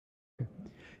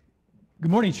Good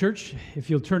morning, church.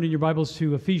 If you'll turn in your Bibles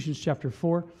to Ephesians chapter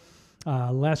 4.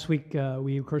 Last week,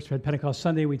 we, of course, had Pentecost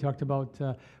Sunday. We talked about,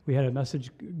 we had a message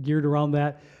geared around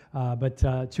that.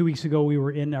 But 2 weeks ago, we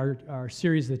were in our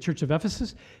series, The Church of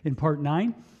Ephesus, in part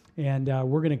 9. And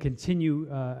we're going to continue,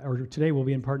 or today we'll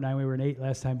be in part 9. We were in 8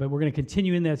 last time. But we're going to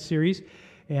continue in that series.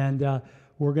 And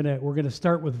we're going to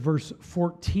start with verse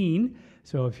 14.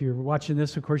 So if you're watching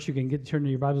this, of course, you can turn to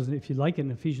your Bibles if you'd like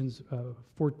in Ephesians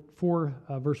 4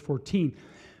 verse 14.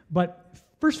 But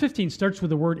verse 15 starts with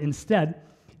the word instead,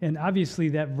 and obviously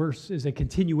that verse is a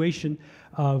continuation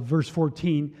of verse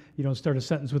 14. You don't start a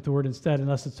sentence with the word instead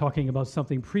unless it's talking about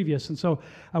something previous. And so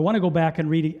I want to go back and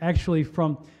read actually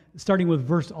from starting with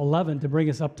verse 11 to bring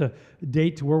us up to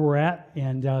date to where we're at,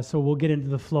 and so we'll get into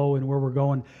the flow and where we're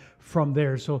going from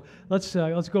there. So let's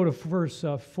go to verse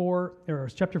 4 or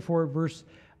chapter 4, verse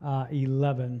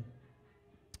 11.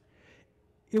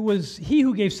 It was he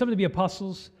who gave some to be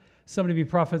apostles, some to be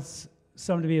prophets,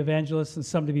 some to be evangelists, and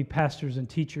some to be pastors and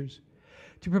teachers,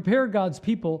 to prepare God's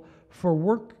people for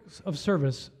works of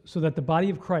service, so that the body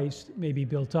of Christ may be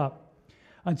built up,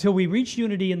 until we reach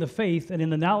unity in the faith and in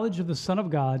the knowledge of the Son of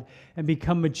God, and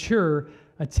become mature,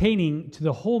 attaining to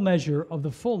the whole measure of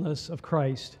the fullness of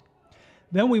Christ.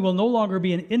 Then we will no longer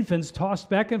be infants tossed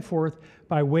back and forth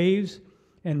by waves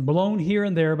and blown here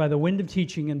and there by the wind of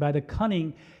teaching and by the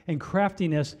cunning and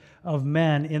craftiness of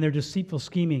men in their deceitful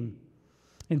scheming.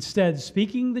 Instead,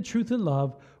 speaking the truth in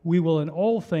love, we will in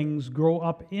all things grow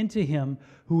up into Him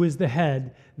who is the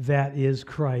head, that is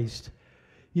Christ.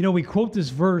 You know, we quote this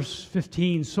verse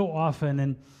 15 so often,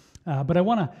 and but I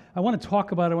want to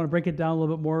talk about it. I want to break it down a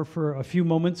little bit more for a few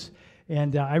moments.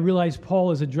 And I realize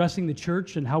Paul is addressing the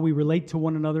church and how we relate to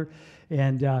one another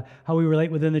and how we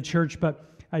relate within the church. But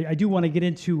I do want to get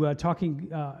into talking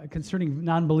concerning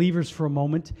non-believers for a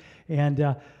moment.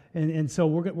 And so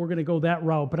we're going to go that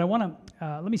route. But I want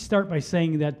to, let me start by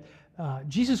saying that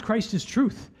Jesus Christ is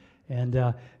truth.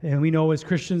 And we know as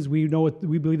Christians, we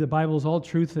believe the Bible is all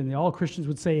truth. And all Christians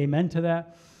would say amen to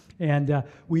that. And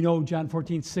we know John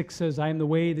 14:6 says, I am the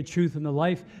way, the truth, and the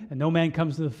life, and no man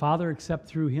comes to the Father except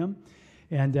through Him.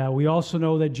 And we also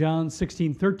know that John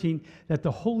 16:13, that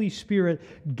the Holy Spirit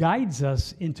guides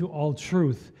us into all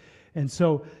truth. And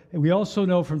so we also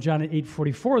know from John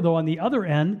 8:44, though, on the other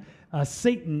end,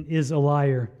 Satan is a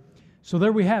liar. So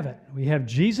there we have it. We have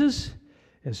Jesus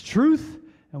as truth,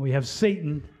 and we have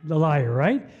Satan, the liar,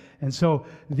 right? And so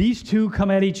these two come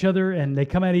at each other, and they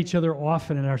come at each other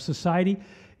often in our society.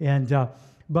 And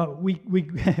but we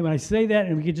when I say that,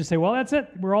 and we could just say, well, that's it.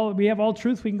 We have all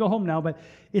truth. We can go home now. But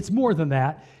it's more than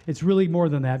that. It's really more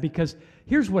than that, because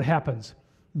here's what happens: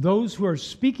 those who are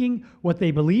speaking what they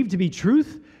believe to be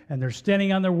truth, and they're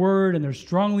standing on their word, and they're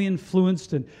strongly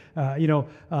influenced, and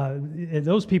and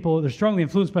those people, they're strongly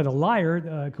influenced by the liar.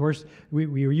 Of course, we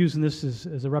were using this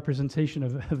as a representation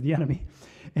of the enemy.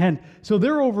 And so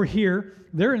they're over here,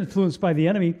 they're influenced by the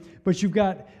enemy, but you've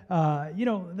got,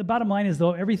 the bottom line is,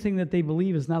 though, everything that they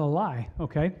believe is not a lie,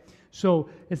 okay? So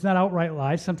it's not outright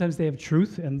lies. Sometimes they have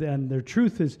truth, and their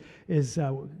truth is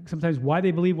sometimes why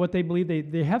they believe what they believe.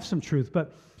 They have some truth,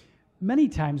 but many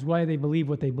times why they believe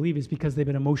what they believe is because they've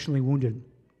been emotionally wounded.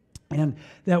 And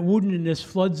that woundedness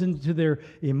floods into their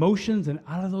emotions, and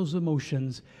out of those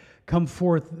emotions come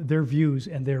forth their views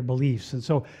and their beliefs. And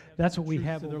so that's what we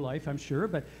have in their life, I'm sure,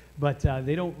 but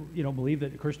they don't believe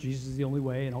that, of course, Jesus is the only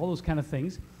way and all those kind of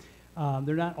things.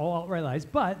 They're not all outright lies,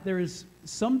 but there is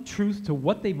some truth to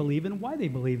what they believe and why they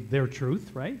believe their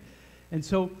truth, right? And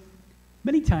so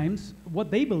many times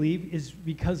what they believe is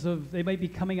because they might be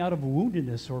coming out of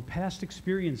woundedness or past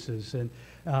experiences,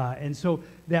 and so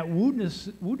that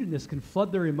woundedness can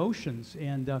flood their emotions,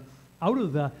 and out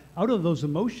of those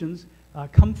emotions they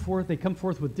come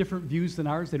forth with different views than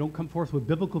ours. They don't come forth with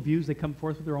biblical views. They come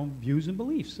forth with their own views and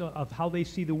beliefs of how they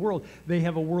see the world. They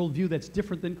have a worldview that's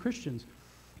different than Christians,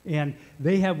 and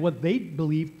they have what they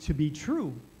believe to be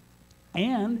true.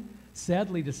 And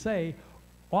sadly to say,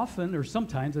 often, or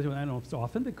sometimes, I don't know if it's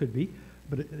often, it could be,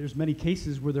 but there's many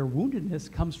cases where their woundedness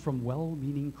comes from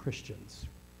well-meaning Christians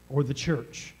or the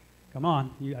church. Come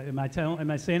on, am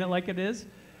I saying it like it is?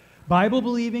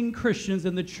 Bible-believing Christians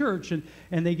in the church, and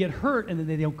they get hurt, and then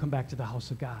they don't come back to the house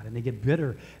of God, and they get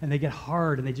bitter, and they get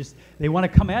hard, and they want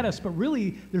to come at us, but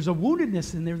really there's a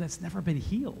woundedness in there that's never been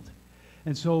healed.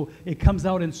 And so it comes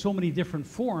out in so many different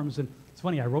forms. And it's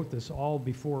funny, I wrote this way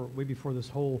before this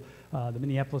whole, the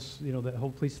Minneapolis, that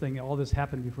whole police thing, all this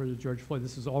happened before the George Floyd.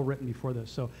 This is all written before this.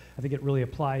 So I think it really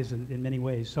applies in many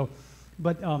ways. So,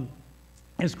 but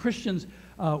as Christians,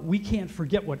 we can't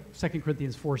forget what 2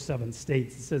 Corinthians 4:7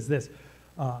 states. It says this,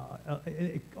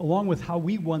 along with how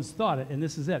we once thought it, and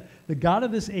this is it: the God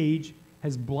of this age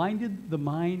has blinded the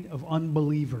mind of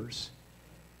unbelievers,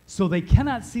 so they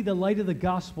cannot see the light of the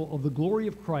gospel of the glory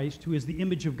of Christ, who is the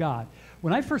image of God.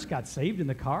 When I first got saved in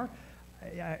the car,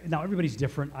 now everybody's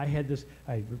different. I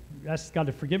asked God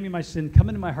to forgive me my sin, come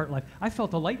into my heart and life. I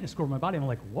felt a lightness go over my body. I'm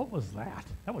like, what was that?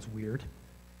 That was weird.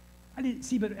 I didn't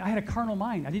see, but I had a carnal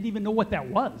mind. I didn't even know what that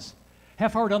was.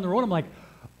 Half hour down the road, I'm like,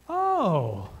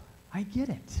 oh, I get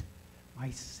it. My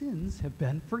sins have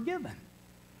been forgiven.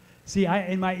 See,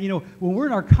 when we're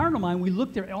in our carnal mind, we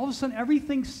looked there, all of a sudden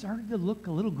everything started to look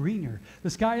a little greener. The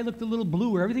sky looked a little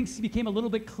bluer. Everything became a little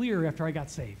bit clearer after I got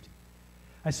saved.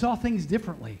 I saw things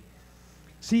differently.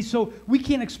 See, so we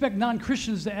can't expect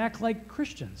non-Christians to act like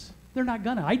Christians. They're not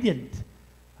gonna. I didn't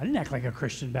act like a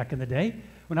Christian back in the day.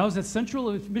 When I was at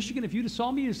Central Michigan, if you'd have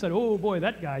saw me, you'd said, oh boy,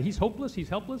 that guy, he's hopeless, he's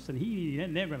helpless, and he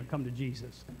ain't never gonna come to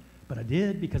Jesus. But I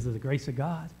did because of the grace of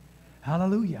God.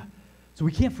 Hallelujah. So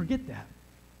we can't forget that.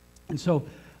 And so,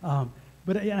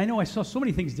 but I know I saw so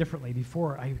many things differently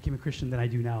before I became a Christian than I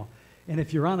do now. And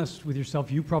if you're honest with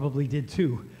yourself, you probably did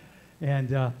too.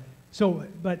 And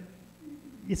but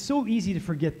it's so easy to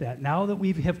forget that now that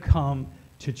we have come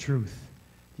to truth.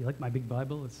 Do you like my big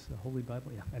Bible? It's a holy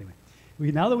Bible. Yeah, anyway.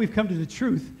 Now that we've come to the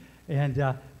truth,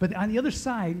 but on the other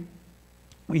side,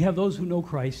 we have those who know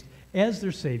Christ as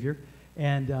their Savior,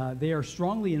 and they are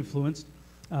strongly influenced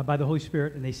by the Holy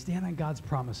Spirit, and they stand on God's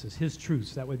promises, His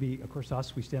truths. That would be, of course,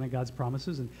 us. We stand on God's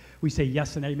promises, and we say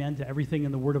yes and amen to everything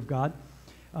in the Word of God,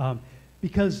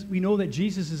 because we know that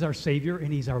Jesus is our Savior,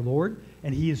 and He's our Lord,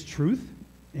 and He is truth,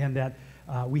 and that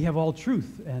we have all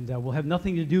truth, and we'll have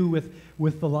nothing to do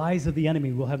with the lies of the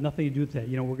enemy. We'll have nothing to do with that.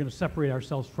 We're going to separate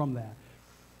ourselves from that.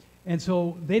 And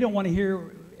so they don't want to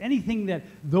hear anything that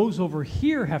those over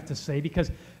here have to say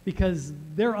because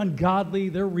they're ungodly,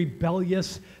 they're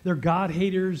rebellious, they're God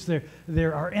haters,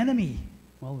 they're our enemy.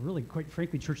 Well, really, quite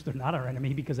frankly, church, they're not our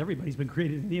enemy because everybody's been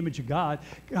created in the image of God.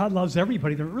 God loves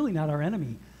everybody. They're really not our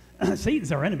enemy.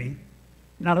 Satan's our enemy,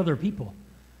 not other people.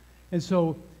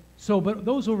 And but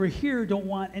those over here don't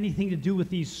want anything to do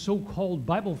with these so-called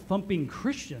Bible-thumping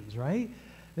Christians, right?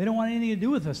 They don't want anything to do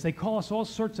with us. They call us all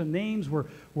sorts of names. We're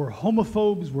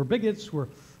homophobes, we're bigots, we're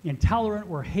intolerant,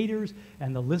 we're haters,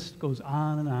 and the list goes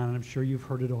on and on. I'm sure you've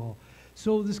heard it all.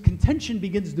 So this contention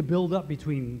begins to build up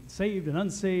between saved and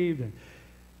unsaved. And,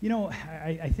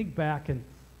 I think back and,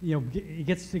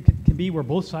 it can be where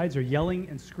both sides are yelling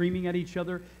and screaming at each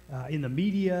other in the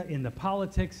media, in the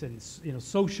politics, and,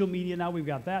 social media. Now we've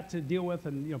got that to deal with,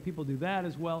 and, people do that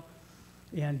as well.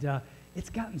 And it's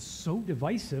gotten so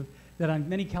divisive that on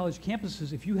many college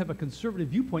campuses, if you have a conservative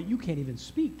viewpoint, you can't even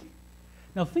speak.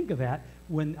 Now think of that.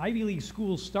 When Ivy League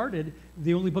schools started,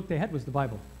 the only book they had was the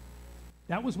Bible.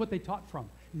 That was what they taught from.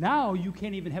 Now you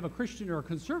can't even have a Christian or a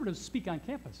conservative speak on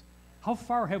campus. How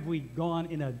far have we gone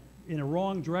in a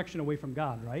wrong direction away from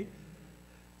God, right?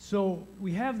 So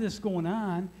we have this going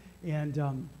on,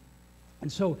 and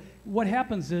so what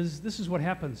happens is, this is what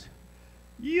happens.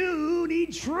 You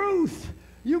need truth.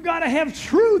 You got to have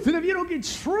truth, and if you don't get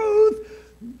truth,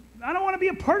 I don't want to be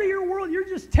a part of your world. You're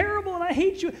just terrible, and I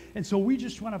hate you. And so we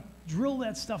just want to drill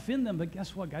that stuff in them. But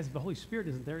guess what, guys? If the Holy Spirit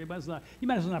isn't there, you might as well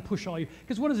not push all you.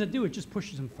 Because what does it do? It just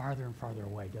pushes them farther and farther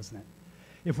away, doesn't it?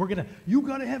 If we're going to, you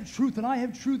got to have truth, and I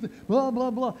have truth, blah,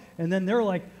 blah, blah. And then they're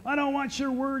like, I don't want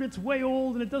your word. It's way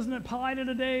old, and it doesn't apply to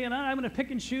today, and I'm going to pick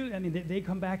and shoot. I mean, they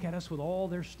come back at us with all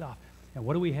their stuff. And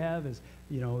what do we have is,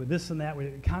 this and that.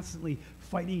 We're constantly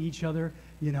fighting each other,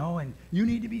 and you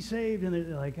need to be saved. And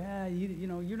they're like,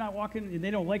 you're not walking, and they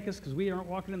don't like us because we aren't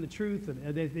walking in the truth.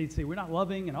 And they say we're not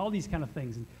loving and all these kind of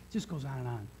things. And it just goes on and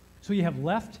on. So you have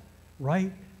left,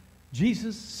 right,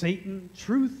 Jesus, Satan,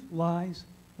 truth, lies.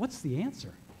 What's the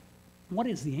answer? What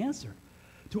is the answer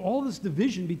to all this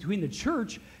division between the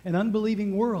church and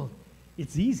unbelieving world?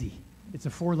 It's easy. It's a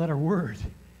 4-letter word,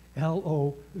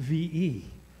 L-O-V-E.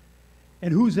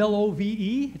 And who's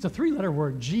L-O-V-E? It's a 3-letter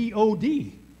word,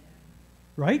 G-O-D,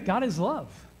 right? God is love.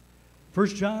 1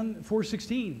 John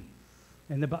 4:16.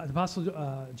 And the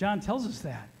Apostle John tells us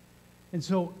that. And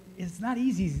so it's not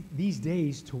easy these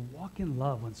days to walk in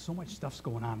love when so much stuff's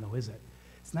going on, though, is it?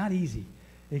 It's not easy.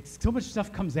 So much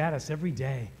stuff comes at us every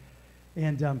day.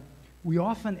 And we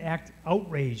often act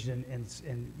outraged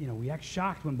and we act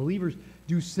shocked when believers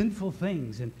do sinful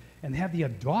things and have the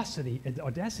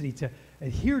audacity to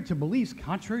adhere to beliefs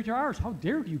contrary to ours. How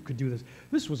dare you could do this?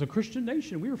 This was a Christian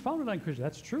nation. We were founded on Christian.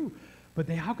 That's true. But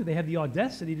how could they have the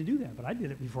audacity to do that? But I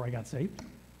did it before I got saved.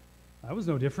 I was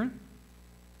no different.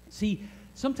 See,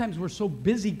 sometimes we're so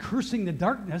busy cursing the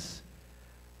darkness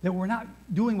that we're not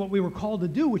doing what we were called to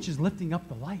do, which is lifting up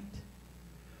the light.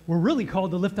 We're really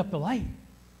called to lift up the light.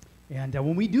 And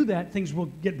when we do that, things will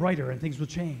get brighter and things will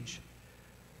change.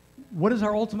 what is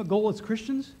our ultimate goal as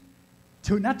Christians?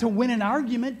 Not to win an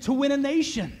argument, to win a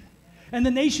nation. And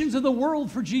the nations of the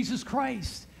world for Jesus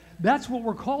Christ. That's what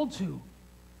we're called to.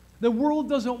 The world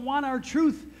doesn't want our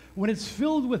truth when it's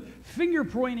filled with finger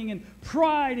pointing and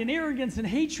pride and arrogance and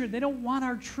hatred. They don't want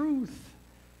our truth.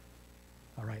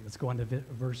 All right, let's go on to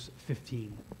verse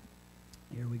 15.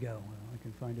 Here we go. I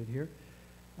can find it here.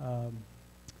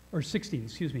 Or 16,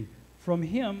 excuse me. From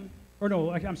him, or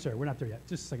no, I'm sorry, we're not there yet.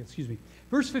 Just a second, excuse me.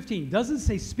 Verse 15 doesn't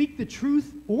say speak the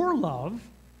truth or love.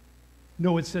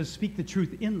 No, it says speak the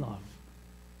truth in love.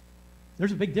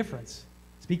 There's a big difference.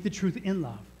 Speak the truth in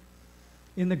love.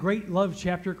 In the great love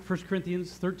chapter, 1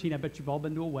 Corinthians 13, I bet you've all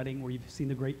been to a wedding where you've seen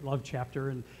the great love chapter,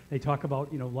 and they talk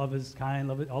about, love is kind,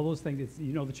 love is, all those things.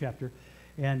 You know the chapter.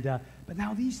 And but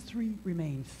now these three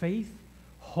remain: faith,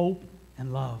 hope,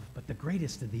 and love. But the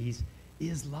greatest of these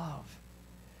is love.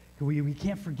 We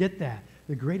can't forget that.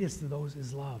 The greatest of those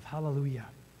is love. Hallelujah.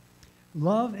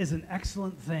 Love is an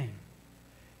excellent thing.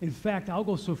 In fact, I'll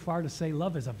go so far to say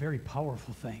love is a very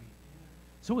powerful thing.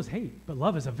 So is hate, but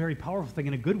love is a very powerful thing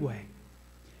in a good way.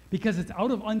 Because it's out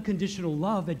of unconditional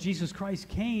love that Jesus Christ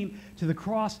came to the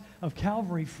cross of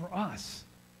Calvary for us.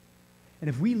 And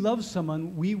if we love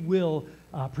someone, we will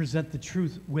present the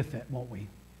truth with it, won't we?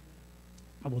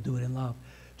 And we'll do it in love.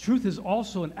 Truth is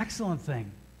also an excellent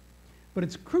thing. But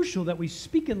it's crucial that we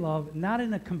speak in love, not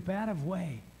in a combative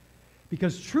way.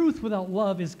 Because truth without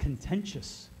love is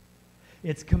contentious.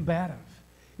 It's combative.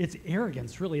 It's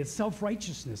arrogance, really. It's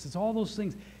self-righteousness. It's all those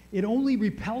things. It only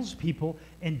repels people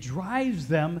and drives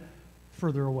them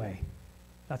further away.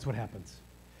 That's what happens.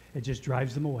 It just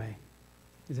drives them away.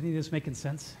 Is any of this making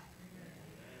sense?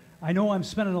 I know I'm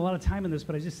spending a lot of time on this,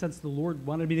 but I just sensed the Lord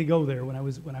wanted me to go there when I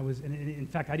was. In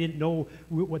fact, I didn't know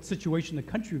what situation the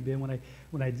country would be in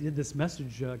when I did this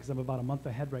message, because I'm about a month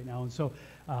ahead right now, and so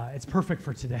it's perfect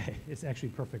for today. It's actually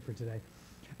perfect for today.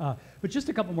 But just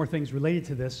a couple more things related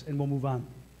to this, and we'll move on.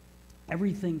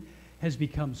 Everything has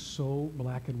become so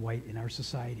black and white in our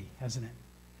society, hasn't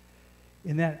it?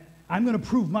 In that I'm going to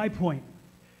prove my point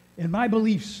and my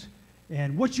beliefs,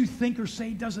 and what you think or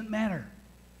say doesn't matter.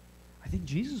 I think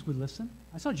Jesus would listen.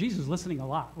 I saw Jesus listening a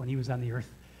lot when he was on the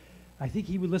earth. I think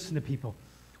he would listen to people.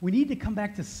 We need to come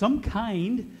back to some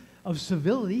kind of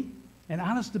civility and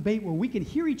honest debate where we can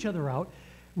hear each other out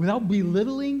without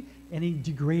belittling and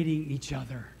degrading each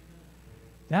other.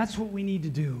 That's what we need to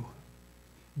do.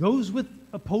 Those with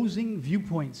opposing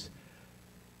viewpoints,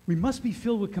 we must be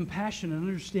filled with compassion and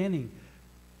understanding.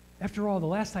 After all, the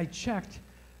last I checked,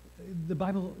 the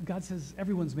Bible, God says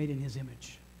everyone's made in his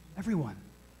image. Everyone.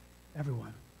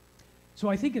 Everyone. So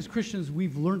I think as Christians,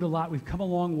 we've learned a lot. We've come a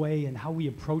long way in how we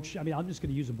approach. I'm just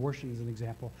going to use abortion as an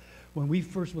example. When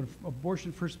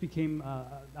abortion first became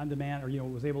on demand, or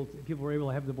people were able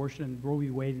to have the abortion in Roe v.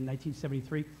 Wade in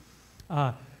 1973.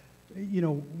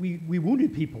 We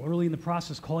wounded people early in the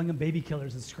process, calling them baby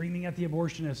killers and screaming at the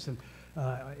abortionists, and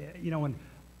and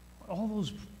all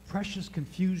those precious,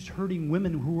 confused, hurting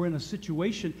women who were in a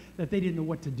situation that they didn't know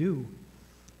what to do,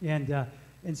 and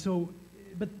so.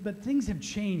 But things have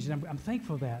changed, and I'm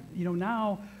thankful for that.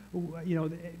 Now,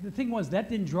 the thing was that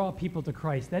didn't draw people to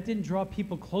Christ. That didn't draw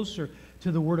people closer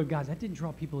to the Word of God. That didn't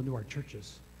draw people into our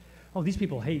churches. Oh, these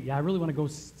people hate. Yeah, I really want to go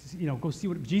see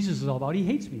what Jesus is all about. He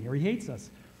hates me, or he hates us.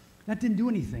 That didn't do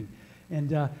anything,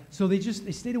 and so they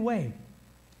stayed away.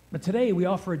 But today we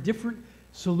offer a different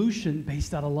solution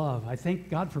based out of love. I thank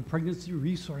God for pregnancy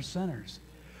resource centers.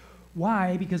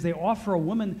 Why? Because they offer a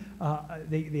woman,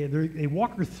 they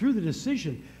walk her through the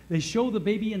decision. They show the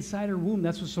baby inside her womb.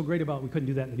 That's what's so great about it. We couldn't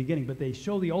do that in the beginning, but they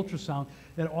show the ultrasound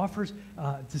that offers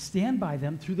to stand by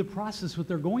them through the process what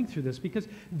they're going through this, because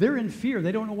they're in fear.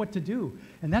 They don't know what to do.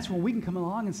 And that's when we can come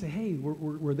along and say, hey,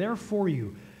 we're there for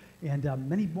you. And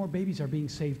many more babies are being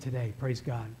saved today, praise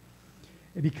God.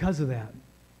 And because of that,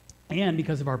 and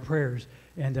because of our prayers,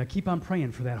 and keep on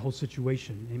praying for that whole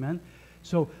situation, amen?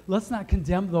 So let's not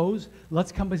condemn those.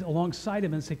 Let's come alongside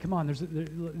them and say, come on,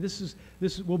 this is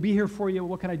we'll be here for you.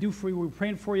 What can I do for you? We're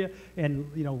praying for you.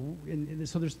 And,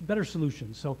 so there's better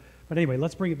solutions. So, but anyway,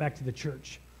 let's bring it back to the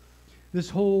church.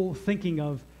 This whole thinking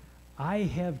of, I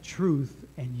have truth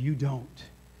and you don't.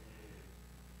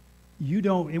 You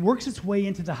don't. It works its way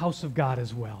into the house of God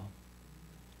as well.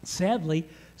 Sadly,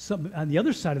 on the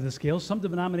other side of the scale, some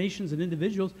denominations and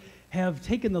individuals have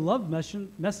taken the love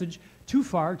message too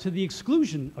far to the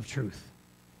exclusion of truth.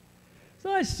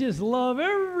 So let's just love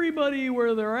everybody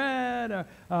where they're at.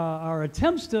 Our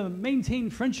attempts to maintain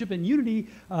friendship and unity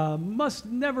must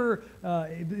never,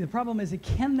 the problem is it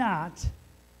cannot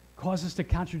cause us to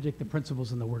contradict the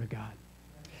principles in the Word of God.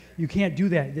 You can't do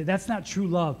that. That's not true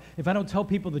love. If I don't tell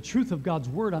people the truth of God's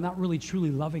word, I'm not really truly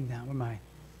loving them, am I?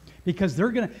 Because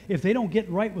if they don't get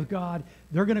right with God,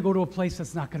 they're going to go to a place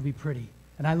that's not going to be pretty.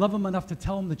 And I love them enough to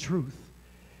tell them the truth.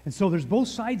 And so there's both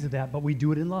sides of that, but we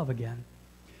do it in love again.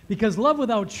 Because love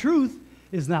without truth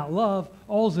is not love.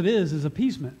 All it is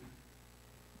appeasement.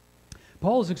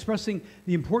 Paul is expressing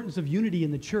the importance of unity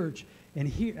in the church. And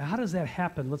here, how does that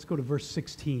happen? Let's go to verse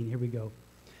 16. Here we go.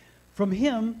 From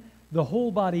him, the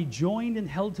whole body, joined and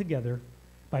held together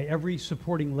by every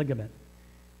supporting ligament,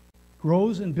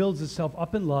 grows and builds itself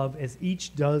up in love as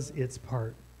each does its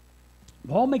part.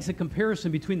 Paul makes a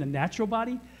comparison between the natural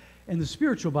body and the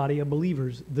spiritual body of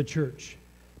believers, the church.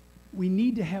 We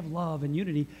need to have love and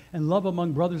unity and love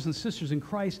among brothers and sisters in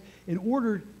Christ in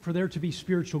order for there to be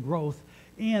spiritual growth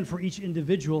and for each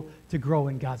individual to grow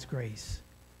in God's grace.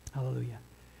 Hallelujah.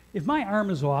 If my arm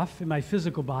is off in my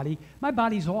physical body, my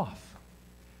body's off.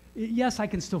 Yes, I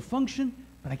can still function,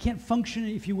 but I can't function,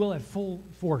 if you will, at full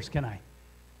force, can I?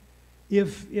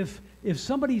 If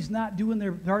somebody's not doing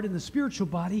their part in the spiritual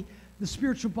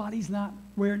body's not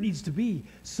where it needs to be.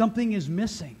 Something is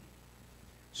missing.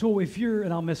 So if you're,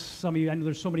 and I'll miss some of you, I know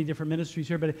there's so many different ministries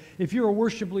here, but if you're a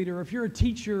worship leader, or if you're a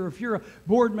teacher, or if you're a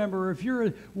board member, or if you're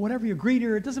whatever, you're a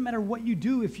greeter, it doesn't matter what you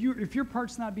do. If your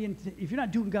part's if you're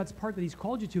not doing God's part that He's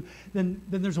called you to, then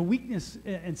there's a weakness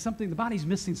and something. The body's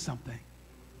missing something,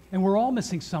 and we're all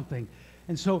missing something.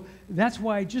 And so that's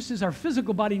why, just as our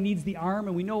physical body needs the arm,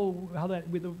 and we know how the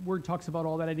word talks about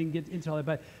all that. I didn't get into all that,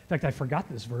 but in fact, I forgot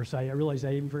this verse. I realized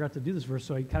I even forgot to do this verse,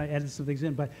 so I kind of added some things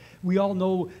in. But we all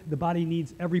know the body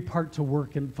needs every part to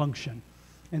work and function.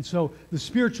 And so the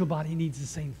spiritual body needs the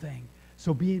same thing.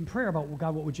 So be in prayer about, well,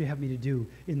 God, what would you have me to do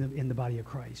in the body of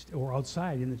Christ, or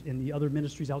outside, in the other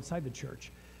ministries outside the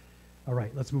church? All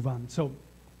right, let's move on. So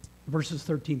verses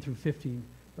 13 through 15.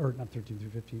 Or not 13 through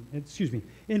 15, excuse me,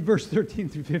 in verse 13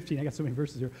 through 15, I got so many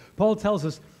verses here, Paul tells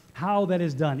us how that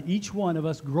is done. Each one of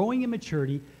us growing in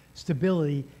maturity,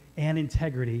 stability, and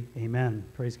integrity. Amen.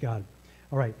 Praise God.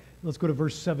 All right, let's go to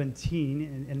verse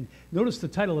 17, and notice the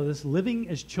title of this, Living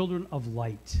as Children of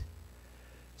Light.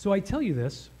 So I tell you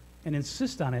this, and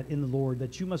insist on it in the Lord,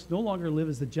 that you must no longer live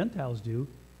as the Gentiles do,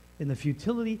 in the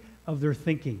futility of their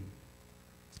thinking.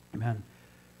 Amen.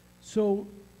 So,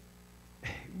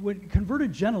 when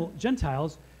converted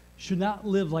Gentiles should not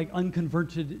live like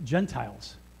unconverted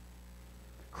Gentiles.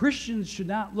 Christians should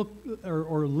not look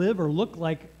or live or look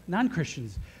like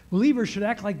non-Christians. Believers should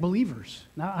act like believers,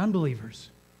 not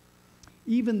unbelievers.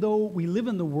 Even though we live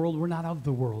in the world, we're not of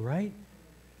the world, right?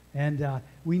 And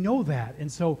we know that.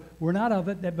 And so we're not of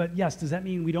it. But yes, does that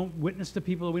mean we don't witness to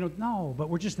people? We don't? No, but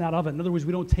we're just not of it. In other words,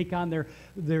 we don't take on their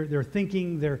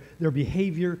thinking, their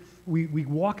behavior. We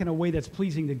walk in a way that's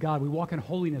pleasing to God. We walk in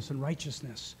holiness and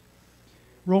righteousness.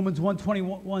 Romans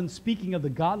 1:21, speaking of the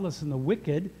godless and the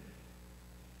wicked,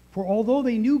 for although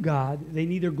they knew God, they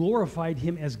neither glorified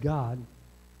Him as God,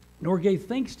 nor gave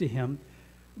thanks to Him,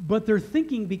 but their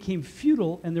thinking became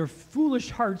futile, and their foolish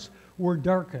hearts were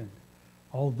darkened.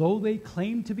 Although they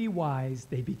claimed to be wise,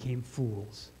 they became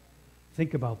fools.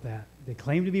 Think about that. They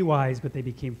claimed to be wise, but they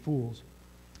became fools.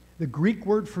 The Greek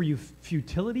word for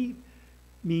futility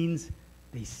means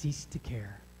they ceased to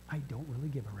care. I don't really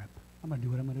give a rip. I'm going to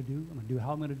do what I'm going to do. I'm going to do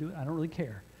how I'm going to do it. I don't really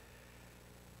care.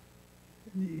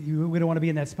 We don't want to be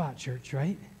in that spot, church,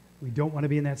 right? We don't want to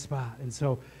be in that spot. And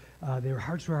so their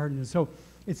hearts were hardened. And so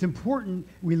it's important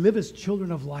we live as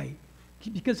children of light.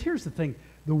 Because here's the thing.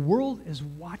 The world is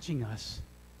watching us.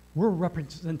 We're a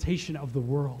representation of the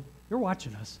world. They're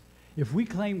watching us. If we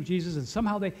claim Jesus and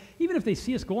somehow even if they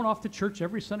see us going off to church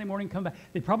every Sunday morning, come back,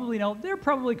 they probably know they're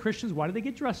probably Christians. Why do they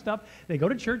get dressed up? They go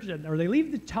to church or they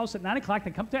leave the house at 9 o'clock. They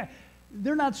come to.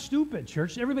 They're not stupid,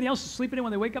 church. Everybody else is sleeping in.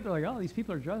 When they wake up, they're like, oh, these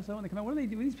people are dressed up when they come out. What are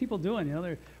these people doing? You know,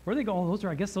 where are they going? Oh,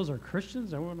 I guess those are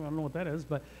Christians. I don't know what that is,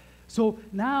 but. So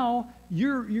now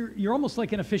you're almost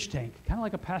like in a fish tank, kind of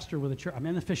like a pastor with a church. I'm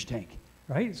in a fish tank,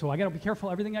 right? So I got to be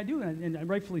careful everything I do, and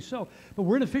rightfully so. But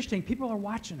we're in a fish tank. People are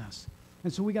watching us,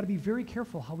 and so we got to be very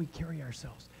careful how we carry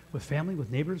ourselves with family,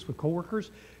 with neighbors, with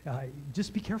coworkers.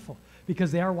 Just be careful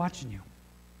because they are watching you,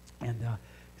 and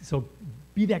so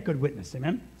be that good witness.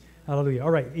 Amen. Hallelujah.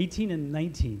 All right, 18 and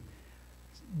 19.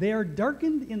 They are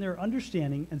darkened in their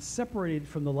understanding and separated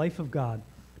from the life of God,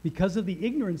 because of the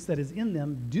ignorance that is in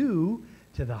them due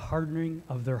to the hardening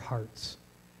of their hearts.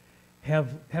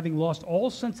 Having lost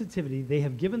all sensitivity, they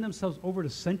have given themselves over to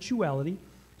sensuality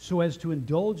so as to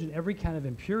indulge in every kind of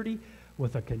impurity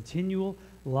with a continual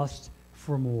lust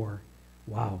for more.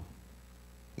 Wow.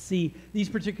 See, these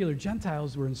particular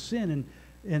Gentiles were in sin,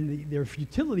 and their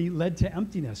futility led to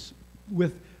emptiness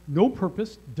with no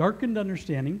purpose, darkened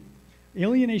understanding,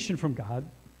 alienation from God,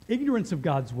 ignorance of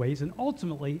God's ways, and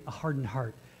ultimately a hardened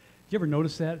heart. Did you ever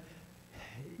notice that?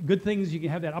 Good things, you can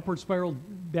have that upward spiral.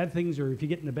 Bad things, or if you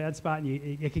get in a bad spot,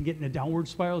 and it can get in a downward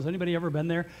spiral. Has anybody ever been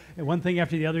there? And one thing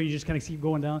after the other, you just kind of keep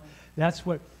going down. That's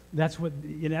what,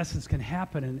 in essence, can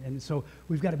happen. And so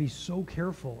we've got to be so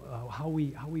careful how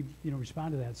we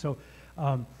respond to that. So,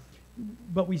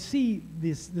 but we see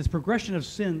this progression of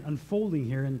sin unfolding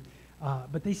here. And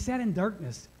but they sat in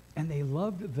darkness, and they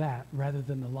loved that rather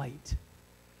than the light.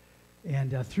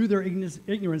 And through their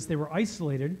ignorance, they were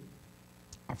isolated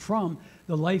from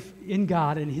the life in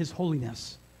God and His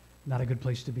holiness. Not a good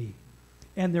place to be.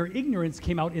 And their ignorance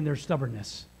came out in their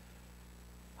stubbornness.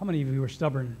 How many of you were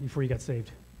stubborn before you got saved?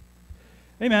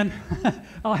 Amen.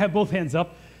 I'll have both hands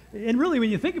up. And really, when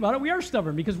you think about it, we are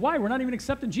stubborn. Because why? We're not even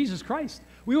accepting Jesus Christ.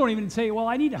 We won't even say, well,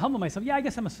 I need to humble myself. Yeah, I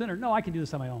guess I'm a sinner. No, I can do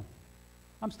this on my own.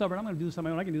 I'm stubborn. I'm going to do this on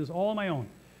my own. I can do this all on my own.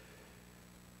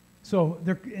 So,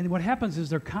 and what happens is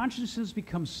their consciences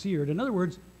become seared. In other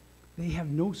words, they have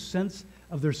no sense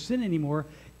of their sin anymore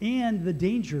and the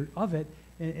danger of it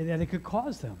and that it could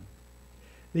cause them.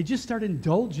 They just start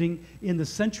indulging in the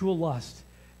sensual lust.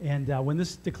 And when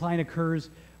this decline occurs,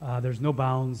 there's no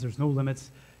bounds, there's no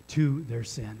limits to their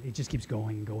sin. It just keeps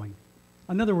going and going.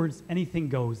 In other words, anything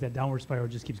goes. That downward spiral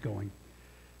just keeps going.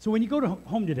 So when you go to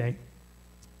home today,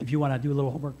 if you want to do a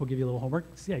little homework, we'll give you a little homework.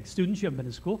 Yeah, students, you haven't been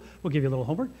to school, we'll give you a little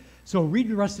homework. So read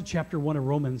the rest of chapter 1 of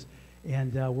Romans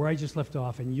and where I just left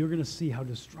off, and you're going to see how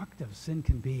destructive sin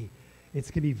can be.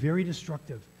 It can be very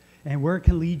destructive, and where it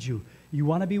can lead you. You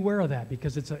want to be aware of that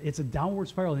because it's a downward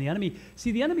spiral. And the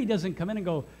enemy doesn't come in and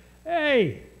go,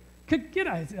 hey,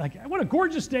 what a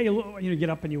gorgeous day. You get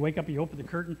up and you wake up and you open the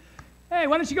curtain. Hey,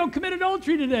 why don't you go commit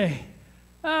adultery today?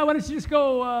 Why don't you just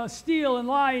go steal and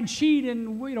lie and cheat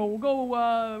and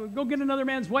go get another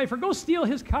man's wife or go steal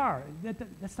his car?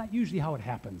 That's not usually how it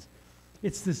happens.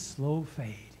 It's this slow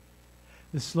fade.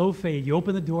 The slow fade. You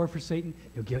open the door for Satan,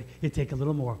 he'll take a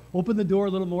little more. Open the door a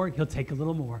little more, he'll take a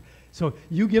little more. So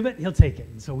you give it, he'll take it.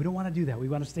 And so we don't want to do that. We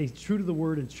want to stay true to the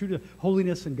Word and true to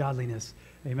holiness and godliness.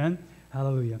 Amen?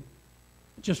 Hallelujah.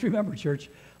 Just remember, church,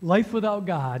 life without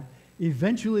God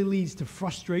eventually leads to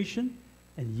frustration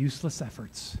and useless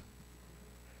efforts.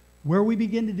 Where we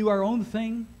begin to do our own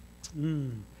thing,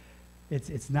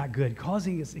 it's not good.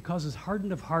 It causes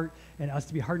hardened of heart and us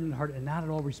to be hardened in heart and not at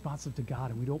all responsive to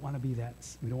God. And we don't want to be that.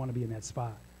 We don't want to be in that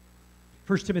spot.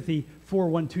 1 Timothy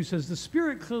 4:1-2 says, the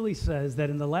Spirit clearly says that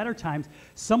in the latter times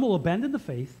some will abandon the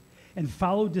faith and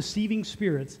follow deceiving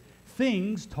spirits,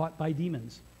 things taught by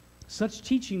demons. Such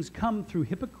teachings come through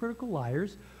hypocritical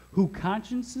liars whose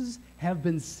consciences have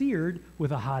been seared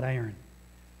with a hot iron.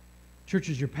 Church,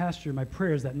 as your pastor, my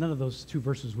prayer is that none of those two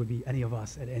verses would be any of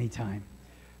us at any time.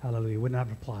 Hallelujah. Would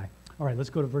not apply. All right, let's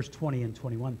go to verse 20 and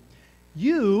 21.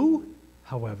 You,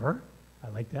 however, I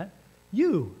like that.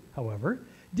 You, however,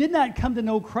 did not come to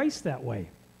know Christ that way.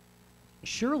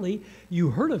 Surely you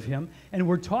heard of him and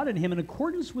were taught in him in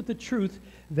accordance with the truth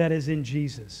that is in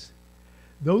Jesus.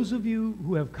 Those of you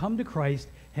who have come to Christ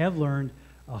have learned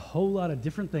a whole lot of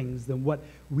different things than what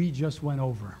we just went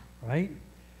over, right?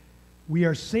 We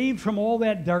are saved from all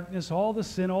that darkness, all the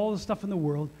sin, all the stuff in the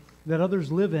world that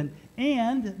others live in,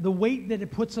 and the weight that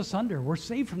it puts us under. We're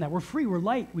saved from that. We're free. We're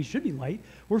light. We should be light.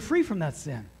 We're free from that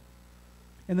sin.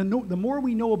 And the more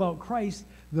we know about Christ,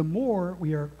 the more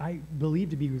we are, I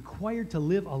believe, to be required to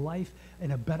live a life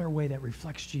in a better way that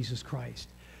reflects Jesus Christ.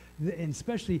 And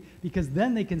especially because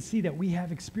then they can see that we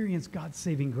have experienced God's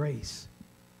saving grace.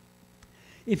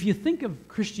 If you think of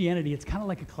Christianity, it's kind of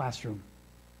like a classroom.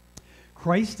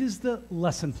 Christ is the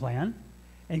lesson plan,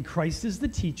 and Christ is the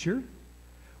teacher.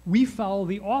 We follow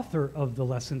the author of the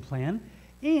lesson plan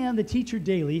and the teacher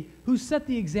daily who set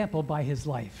the example by his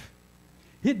life.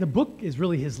 The book is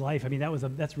really his life. I mean,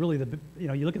 that's really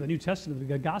you look at the New Testament,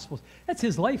 the Gospels, that's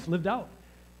his life lived out.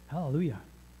 Hallelujah.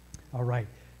 All right,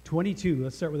 22,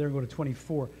 let's start with there and go to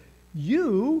 24.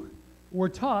 You were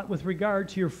taught with regard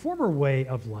to your former way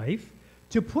of life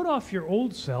to put off your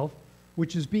old self,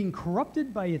 which is being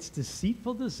corrupted by its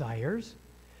deceitful desires,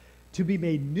 to be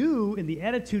made new in the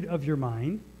attitude of your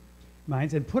minds,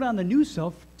 and put on the new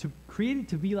self, created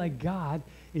to be like God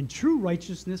in true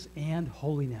righteousness and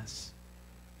holiness.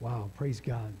 Wow, praise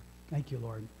God. Thank you,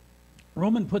 Lord.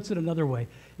 Romans puts it another way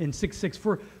in 6:6.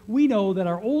 For we know that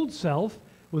our old self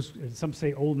was, some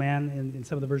say old man in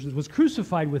some of the versions, was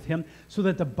crucified with him so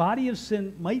that the body of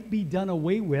sin might be done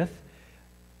away with,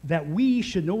 that we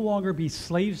should no longer be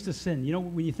slaves to sin. You know,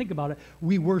 when you think about it,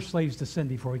 we were slaves to sin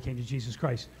before we came to Jesus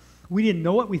Christ. We didn't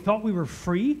know it. We thought we were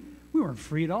free. We weren't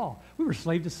free at all. We were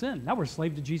slave to sin. Now we're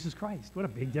slave to Jesus Christ. What a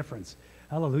big difference.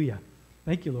 Hallelujah.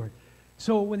 Thank you, Lord.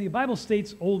 So when the Bible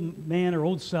states old man or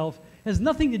old self, it has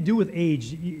nothing to do with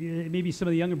age. Maybe some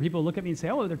of the younger people look at me and say,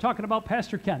 oh, they're talking about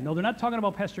Pastor Ken. No, they're not talking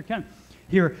about Pastor Ken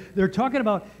here. They're talking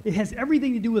about, it has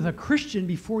everything to do with a Christian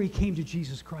before he came to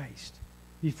Jesus Christ,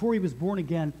 before he was born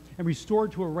again and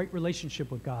restored to a right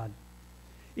relationship with God.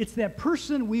 It's that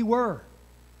person we were.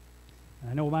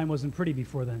 I know mine wasn't pretty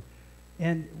before then.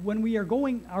 And when we are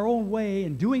going our own way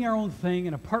and doing our own thing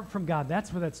and apart from God,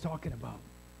 that's what that's talking about.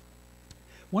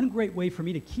 One great way for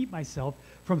me to keep myself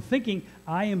from thinking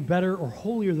I am better or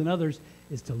holier than others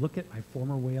is to look at my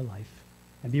former way of life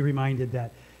and be reminded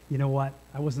that, you know what,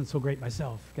 I wasn't so great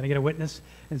myself. Can I get a witness?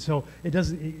 And so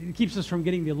it keeps us from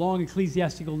getting the long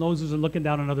ecclesiastical noses and looking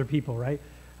down on other people, right?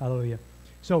 Hallelujah.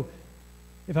 So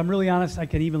if I'm really honest, I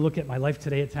can even look at my life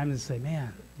today at times and say,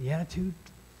 man, the attitude,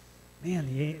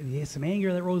 man, some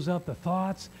anger that rose up, the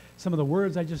thoughts, some of the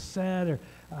words I just said, or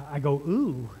I go,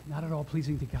 ooh, not at all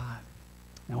pleasing to God.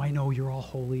 Now, I know you're all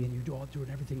holy and you're all doing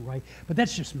everything right, but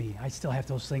that's just me. I still have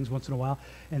those things once in a while.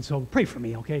 And so pray for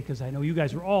me, okay? Because I know you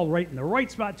guys are all right in the right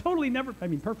spot. Totally never,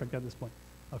 perfect at this point.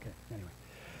 Okay, anyway.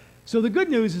 So the good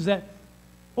news is that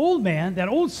old man, that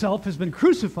old self, has been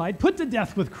crucified, put to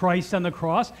death with Christ on the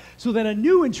cross, so that a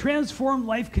new and transformed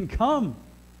life can come.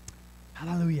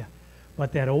 Hallelujah.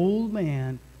 But that old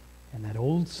man and that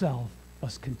old self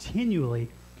must continually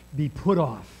be put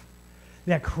off.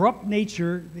 That corrupt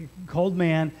nature called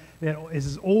man that is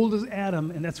as old as Adam,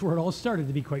 and that's where it all started,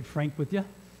 to be quite frank with you.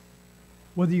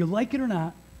 Whether you like it or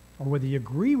not, or whether you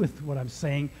agree with what I'm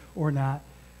saying or not,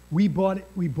 we brought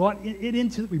it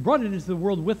into the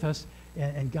world with us,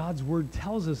 and God's word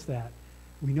tells us that.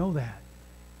 We know that.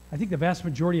 I think the vast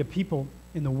majority of people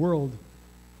in the world,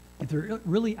 if they're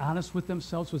really honest with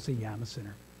themselves, would say, yeah, I'm a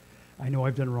sinner. I know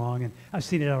I've done wrong, and I've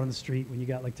seen it out on the street when you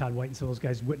got like Todd White and some of those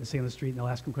guys witnessing on the street, and they'll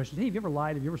ask them questions. Hey, have you ever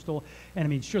lied? Have you ever stolen? And I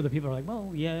mean, sure, the people are like, well,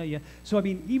 yeah. So I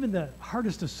mean, even the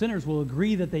hardest of sinners will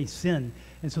agree that they sin,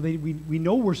 and so we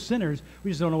know we're sinners. We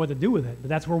just don't know what to do with it. But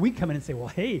that's where we come in and say, well,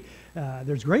 hey,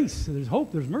 there's grace, there's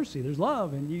hope, there's mercy, there's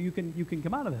love, and you can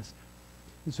come out of this.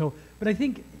 And so, but I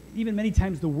think even many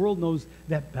times the world knows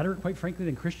that better, quite frankly,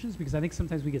 than Christians, because I think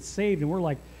sometimes we get saved and we're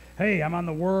like, hey, I'm on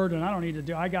the Word, and I don't need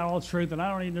to I got all truth,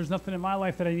 and there's nothing in my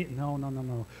life that I need.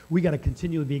 No. We got to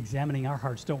continually be examining our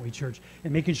hearts, don't we, church,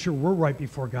 and making sure we're right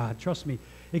before God. Trust me,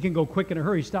 it can go quick in a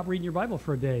hurry. Stop reading your Bible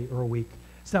for a day or a week.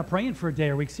 Stop praying for a day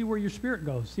or a week. See where your spirit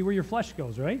goes. See where your flesh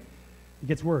goes, right? It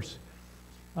gets worse.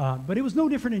 But it was no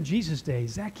different in Jesus' day.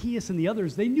 Zacchaeus and the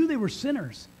others, they knew they were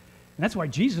sinners. And that's why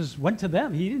Jesus went to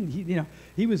them.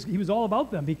 He was all about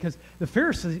them, because the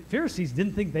Pharisees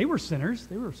didn't think they were sinners.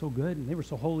 They were so good and they were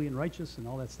so holy and righteous and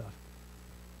all that stuff.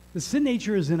 The sin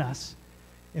nature is in us,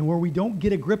 and where we don't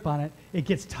get a grip on it, it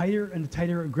gets tighter and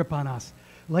tighter a grip on us,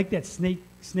 like that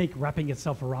snake wrapping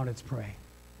itself around its prey.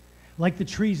 Like the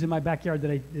trees in my backyard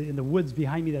in the woods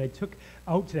behind me that I took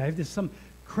out today. I have some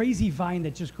crazy vine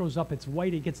that just grows up. It's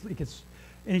white. It gets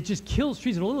and it just kills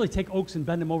trees. It'll literally take oaks and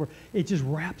bend them over. It just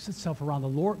wraps itself around. The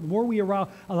more we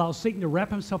allow Satan to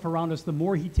wrap himself around us, the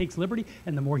more he takes liberty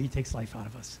and the more he takes life out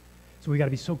of us. So we got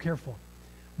to be so careful.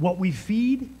 What we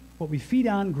feed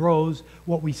on grows.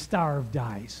 What we starve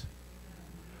dies.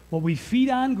 What we feed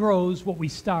on grows. What we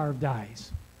starve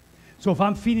dies. So if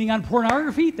I'm feeding on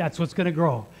pornography, that's what's going to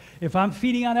grow. If I'm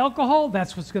feeding on alcohol,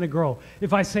 that's what's going to grow.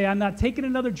 If I say I'm not taking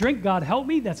another drink, God help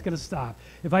me, that's going to stop.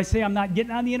 If I say I'm not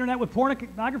getting on the internet with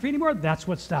pornography anymore, that's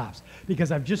what stops,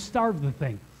 because I've just starved the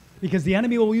thing. Because the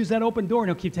enemy will use that open door, and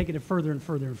he'll keep taking it further and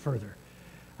further and further.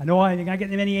 I know I'm not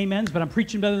getting many amens, but I'm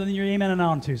preaching better than you're amening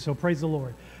on to, so praise the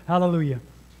Lord. Hallelujah.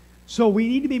 So we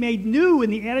need to be made new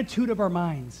in the attitude of our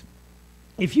minds.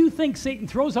 If you think Satan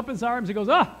throws up his arms and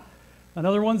goes,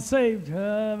 another one's saved.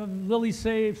 Lily's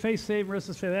saved. Faith's saved.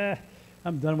 Marissa's saved.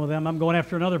 I'm done with them. I'm going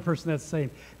after another person that's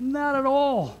saved. Not at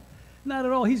all. Not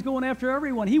at all. He's going after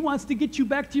everyone. He wants to get you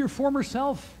back to your former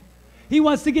self. He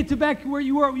wants to get you back where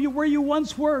you were, where you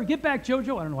once were. Get back,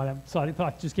 JoJo. I don't know why that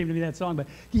thought just came to me, that song, but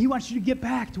he wants you to get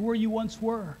back to where you once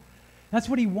were. That's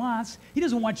what he wants. He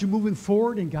doesn't want you moving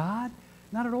forward in God.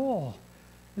 Not at all.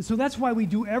 And so that's why we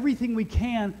do everything we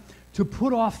can to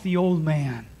put off the old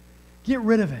man. Get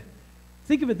rid of it.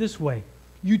 Think of it this way.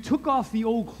 You took off the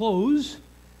old clothes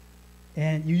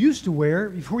and you used to wear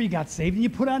before you got saved, and you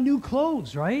put on new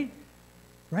clothes, right?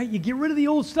 Right? You get rid of the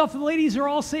old stuff, and the ladies are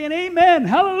all saying, amen,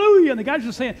 hallelujah. And the guys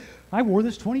are saying, I wore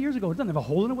this 20 years ago. It doesn't have a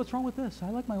hole in it. What's wrong with this? I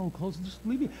like my old clothes. Just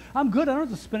leave me. I'm good. I don't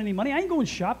have to spend any money. I ain't going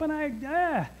shopping. Right?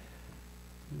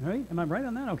 Am I right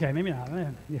on that? Okay, maybe not.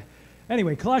 Yeah.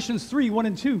 Anyway, Colossians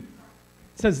 3:1-2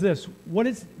 says this. What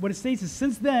it states is,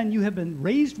 since then you have been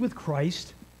raised with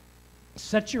Christ.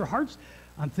 Set your hearts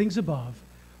on things above,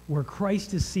 where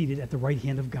Christ is seated at the right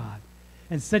hand of God.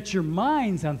 And set your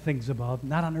minds on things above,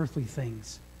 not on earthly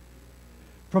things.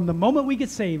 From the moment we get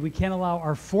saved, we can't allow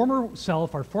our former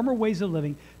self, our former ways of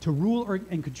living, to rule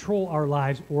and control our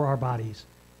lives or our bodies.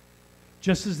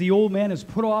 Just as the old man is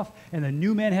put off and the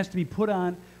new man has to be put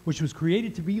on, which was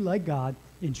created to be like God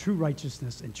in true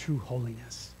righteousness and true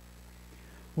holiness.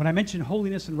 When I mention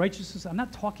holiness and righteousness, I'm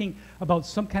not talking about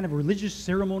some kind of religious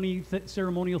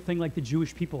ceremonial thing like the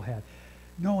Jewish people had.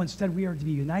 No, instead we are to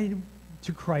be united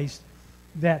to Christ,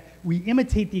 that we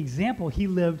imitate the example he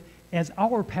lived as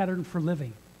our pattern for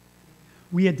living.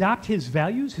 We adopt his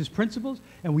values, his principles,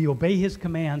 and we obey his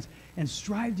commands and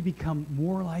strive to become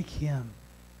more like him.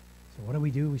 So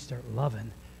what do? We start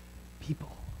loving people.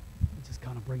 We just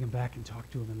kind of bring them back and talk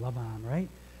to them and love on them, right?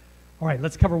 All right,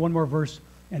 let's cover one more verse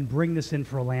and bring this in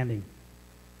for a landing.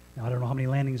 Now, I don't know how many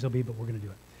landings there'll be, but we're going to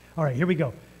do it. All right, here we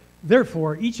go.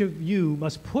 Therefore, each of you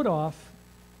must put off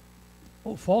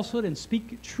falsehood and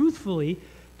speak truthfully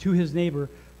to his neighbor,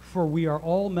 for we are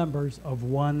all members of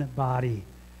one body.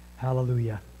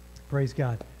 Hallelujah. Praise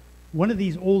God. One of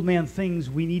these old man things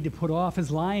we need to put off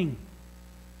is lying.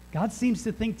 God seems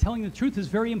to think telling the truth is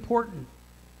very important.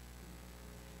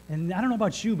 And I don't know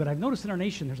about you, but I've noticed in our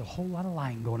nation there's a whole lot of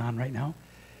lying going on right now.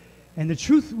 And the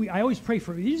truth, I always pray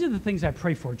for, these are the things I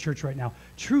pray for in church right now.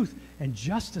 Truth and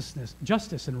justice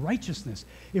and righteousness.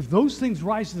 If those things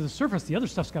rise to the surface, the other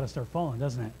stuff's got to start falling,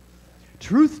 doesn't it?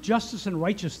 Truth, justice, and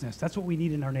righteousness. That's what we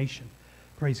need in our nation.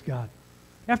 Praise God.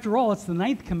 After all, it's the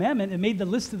 9th commandment. It made the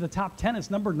list of the top 10. It's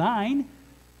number 9,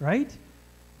 right?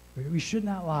 We should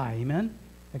not lie. Amen?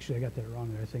 Actually, I got that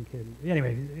wrong there, I think.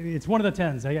 Anyway, it's one of the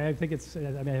 10s. I think it's,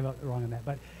 I may have it wrong on that.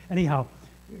 But anyhow,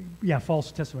 yeah,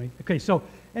 false testimony. Okay, so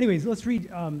anyways, let's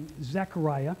read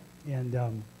Zechariah.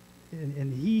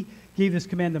 And he gave this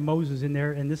command to Moses in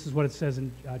there, and this is what it says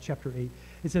in chapter 8.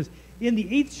 It says, in the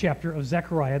 8th chapter of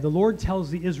Zechariah, the Lord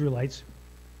tells the Israelites,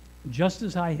 just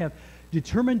as I have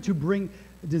determined to bring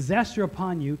disaster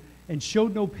upon you and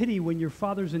showed no pity when your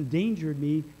fathers endangered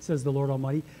me, says the Lord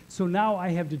Almighty, so now I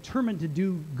have determined to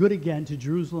do good again to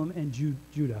Jerusalem and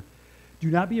Judah.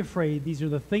 Do not be afraid. These are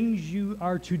the things you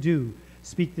are to do.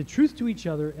 Speak the truth to each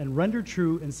other and render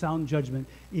true and sound judgment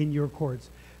in your courts.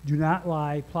 Do not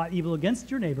lie, plot evil against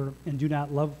your neighbor, and do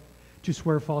not love to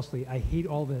swear falsely. I hate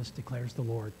all this, declares the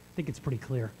Lord. I think it's pretty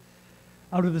clear.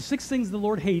 Out of the 6 things the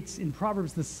Lord hates, in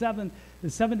Proverbs, the seven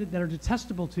that are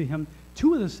detestable to him,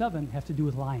 2 of the 7 have to do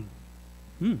with lying.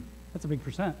 That's a big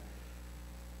percent.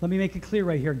 Let me make it clear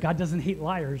right here. God doesn't hate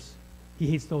liars. He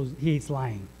hates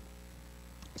lying.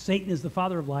 Satan is the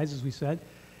father of lies, as we said,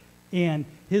 and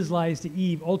his lies to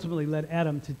Eve ultimately led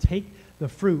Adam to take the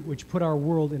fruit which put our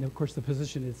world in, of course, the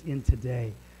position it's in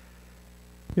today.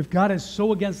 If God is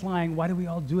so against lying, why do we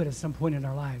all do it at some point in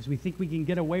our lives? We think we can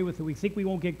get away with it. We think we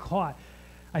won't get caught.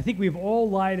 I think we've all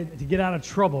lied to get out of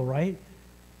trouble, right?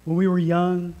 When we were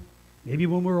young, maybe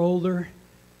when we're older.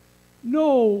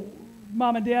 No,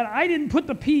 Mom and Dad, I didn't put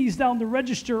the peas down the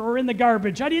register or in the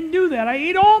garbage. I didn't do that. I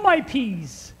ate all my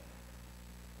peas.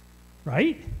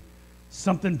 Right?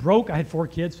 Something broke. I had 4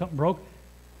 kids. Something broke.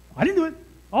 I didn't do it.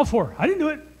 All 4. I didn't do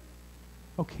it.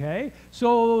 Okay.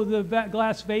 So the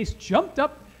glass vase jumped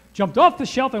off the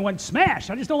shelf and went smash.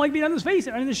 I just don't like being on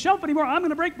this shelf anymore. I'm going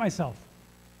to break myself.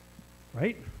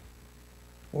 Right?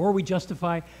 Or we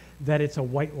justify that it's a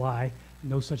white lie.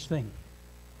 No such thing.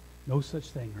 No such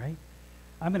thing, right?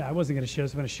 I wasn't going to share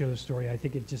this. I'm going to share the story. I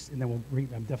think it just, and then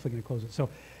I'm definitely going to close it.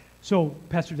 So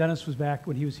Pastor Dennis was back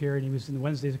when he was here, and he was in the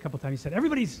Wednesdays a couple of times. He said,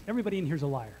 everybody in here's a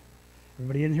liar.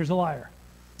 Everybody in here's a liar.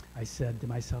 I said to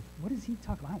myself, what is he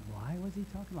talking about? I don't lie. What is he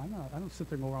talking about? I don't sit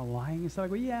there and go around lying and stuff. I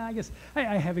go, yeah, I guess I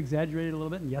have exaggerated a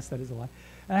little bit, and yes, that is a lie.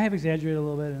 And I have exaggerated a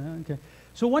little bit. Okay.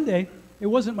 So one day, it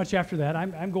wasn't much after that.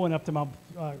 I'm going up to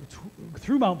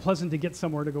through Mount Pleasant to get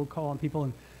somewhere to go call on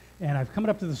people, and I've come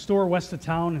up to the store west of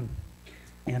town,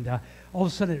 and all of a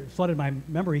sudden it flooded my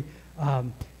memory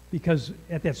because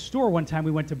at that store one time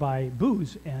we went to buy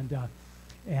booze,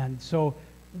 and so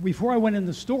before I went in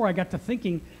the store, I got to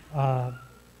thinking,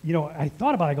 I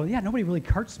thought about it. I go, yeah, nobody really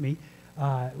carts me,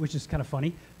 which is kind of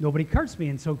funny. Nobody carts me,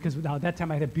 and so because now at that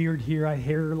time I had a beard here, I had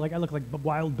hair, like I looked like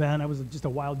Wild Ben. I was just a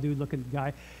wild dude-looking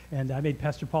guy, and I made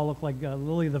Pastor Paul look like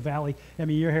Lily of the Valley. I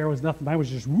mean, your hair was nothing. Mine was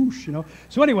just whoosh,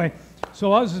 So anyway,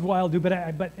 so I was this wild dude,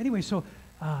 but anyway, so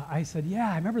I said,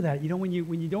 yeah, I remember that. When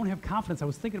you don't have confidence, I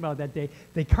was thinking about it that day.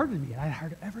 They carted me, and I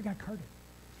hardly ever got carted.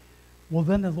 Well,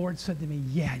 then the Lord said to me,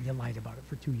 yeah, you lied about it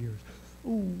for 2 years.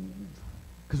 Ooh,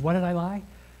 because why did I lie?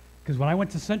 Because when I went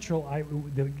to Central,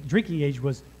 the drinking age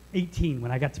was 18.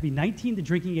 When I got to be 19, the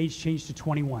drinking age changed to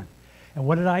 21. And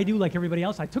what did I do like everybody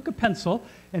else? I took a pencil,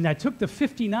 and I took the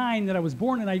 59 that I was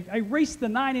born, and I erased the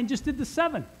 9 and just did the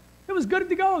 7. It was good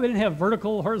to go. They didn't have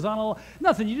vertical, horizontal,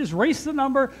 nothing. You just erase the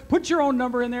number, put your own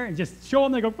number in there, and just show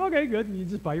them. They go, okay, good, and you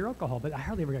just buy your alcohol. But I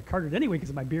hardly ever got carded anyway because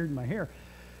of my beard and my hair.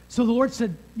 So the Lord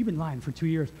said, you've been lying for 2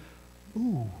 years.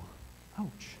 Ooh,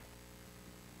 ouch.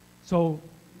 So,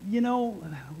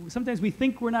 sometimes we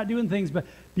think we're not doing things, but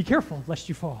be careful lest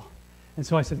you fall. And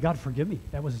so I said, God, forgive me.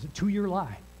 That was a 2-year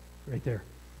lie right there.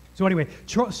 So anyway,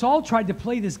 Saul tried to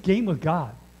play this game with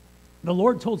God. The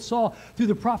Lord told Saul through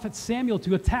the prophet Samuel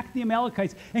to attack the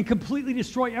Amalekites and completely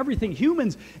destroy everything,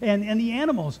 humans and the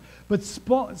animals. But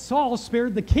Saul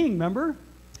spared the king, remember?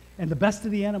 And the best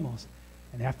of the animals.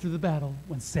 And after the battle,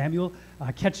 when Samuel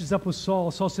catches up with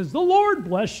Saul, Saul says, the Lord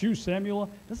bless you, Samuel.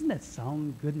 Doesn't that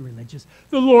sound good and religious?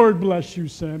 The Lord bless you,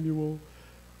 Samuel.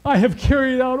 I have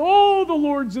carried out all the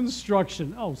Lord's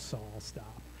instruction. Oh, Saul, stop.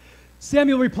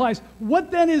 Samuel replies, what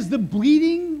then is the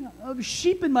bleating of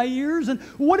sheep in my ears, and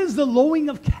what is the lowing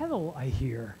of cattle I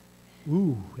hear?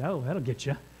 Ooh, that'll get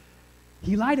you.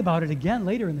 He lied about it again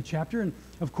later in the chapter, and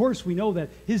of course we know that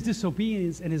his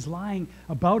disobedience and his lying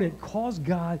about it caused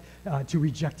God to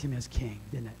reject him as king,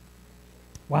 didn't it?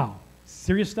 Wow,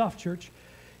 serious stuff, church.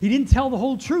 He didn't tell the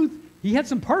whole truth. He had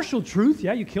some partial truth.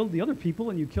 Yeah, you killed the other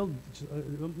people, and you killed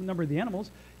a number of the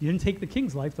animals. You didn't take the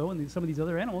king's life, though, and some of these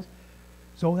other animals.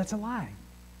 So that's a lie.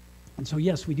 And so,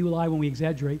 yes, we do lie when we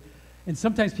exaggerate. And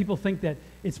sometimes people think that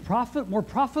it's more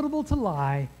profitable to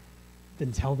lie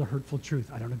than tell the hurtful truth.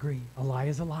 I don't agree. A lie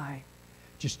is a lie.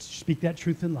 Just speak that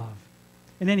truth in love.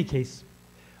 In any case,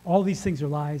 all these things are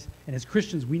lies. And as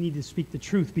Christians, we need to speak the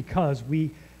truth because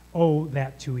we owe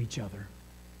that to each other.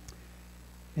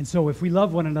 And so if we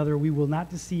love one another, we will not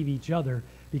deceive each other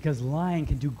because lying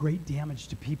can do great damage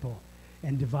to people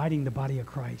and dividing the body of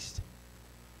Christ.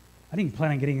 I didn't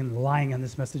plan on getting into lying on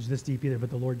this message this deep either, but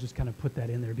the Lord just kind of put that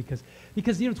in there because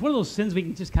it's one of those sins we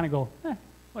can just kind of go,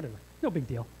 whatever, no big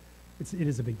deal. It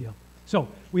is a big deal. So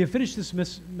we have finished this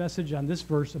message on this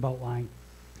verse about lying,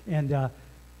 and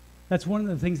that's one of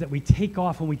the things that we take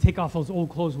off when we take off those old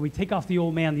clothes, when we take off the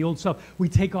old man, the old stuff, we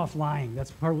take off lying.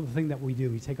 That's part of the thing that we do.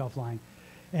 We take off lying.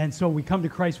 And so we come to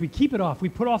Christ, we keep it off, we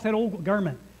put off that old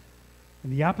garment.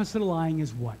 And the opposite of lying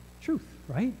is what? Truth,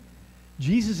 right?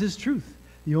 Jesus is truth.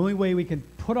 The only way we can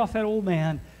put off that old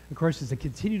man, of course, is to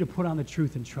continue to put on the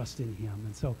truth and trust in him.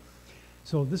 And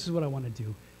so this is what I want to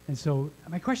do. And so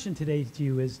my question today to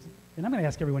you is, and I'm going to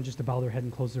ask everyone just to bow their head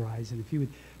and close their eyes. And if you would,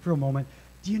 for a moment,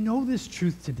 do you know this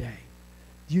truth today?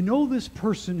 Do you know this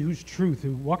person who's truth,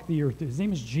 who walked the earth? His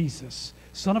name is Jesus,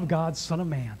 Son of God, Son of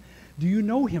Man. Do you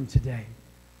know him today?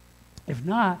 If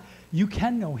not, you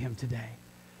can know him today.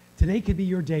 Today could be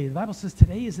your day. The Bible says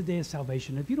today is the day of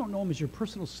salvation. If you don't know him as your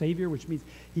personal Savior, which means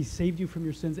he saved you from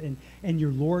your sins, and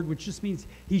your Lord, which just means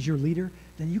he's your leader,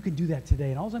 then you can do that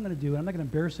today. And all I'm going to do, and I'm not going to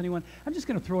embarrass anyone, I'm just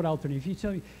going to throw it out there. And if you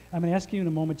tell me, I'm going to ask you in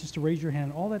a moment just to raise your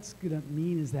hand. All that's going to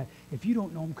mean is that if you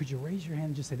don't know him, could you raise your hand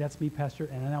and just say, that's me, Pastor,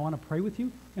 and I want to pray with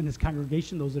you. And this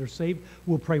congregation, those that are saved,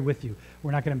 will pray with you.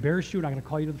 We're not going to embarrass you. We're not going to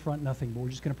call you to the front, nothing, but we're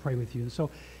just going to pray with you. And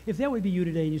so if that would be you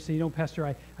today, and you say, Pastor,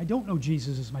 I don't know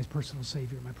Jesus as my personal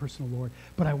Savior, my personal Lord,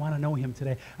 but I want to know him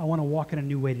today. I want to walk in a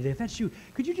new way today. If that's you,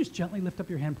 could you just gently lift up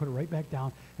your hand, put it right back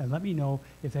down, and let me know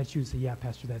if that's you and say, yeah,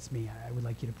 Pastor, that's me. I would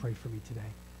like you to pray for me today.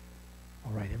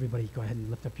 All right, everybody go ahead and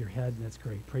lift up your head, and that's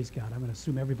great. Praise God. I'm going to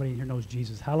assume everybody in here knows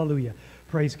Jesus. Hallelujah.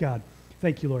 Praise God.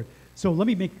 Thank you, Lord. So let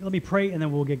me pray, and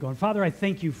then we'll get going. Father, I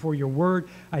thank you for your word.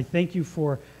 I thank you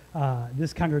for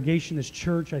this congregation, this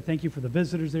church. I thank you for the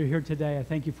visitors that are here today. I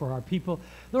thank you for our people.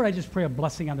 Lord, I just pray a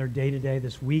blessing on their day today,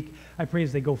 this week. I pray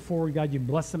as they go forward, God, you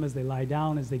bless them as they lie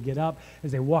down, as they get up,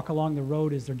 as they walk along the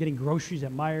road, as they're getting groceries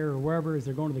at Meijer or wherever, as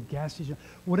they're going to the gas station.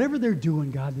 Whatever they're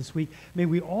doing, God, this week, may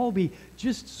we all be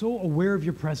just so aware of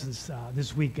your presence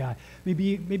this week, God.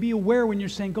 Maybe aware when you're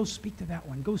saying, go speak to that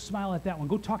one, go smile at that one,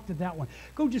 go talk to that one,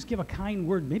 go just give a kind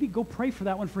word. Maybe go pray for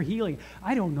that one for healing.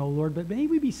 I don't know, Lord, but may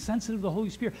we be sensitive to the Holy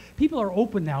Spirit. People are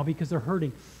open now because they're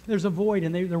hurting. There's a void,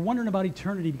 and they're wondering about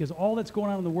eternity because all that's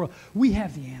going on in the world. We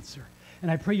have the answer.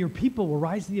 And I pray your people will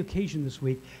rise to the occasion this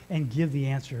week and give the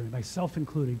answer, myself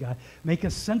included, God. Make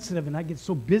us sensitive and not get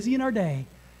so busy in our day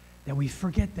that we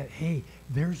forget that, hey,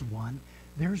 there's one,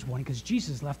 because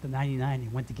Jesus left the 99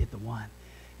 and went to get the one.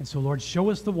 And so, Lord,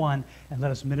 show us the one and let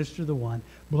us minister the one.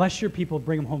 Bless your people,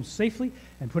 bring them home safely,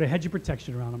 and put a hedge of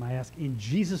protection around them, I ask in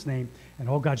Jesus' name. And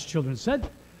all God's children said,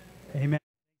 amen.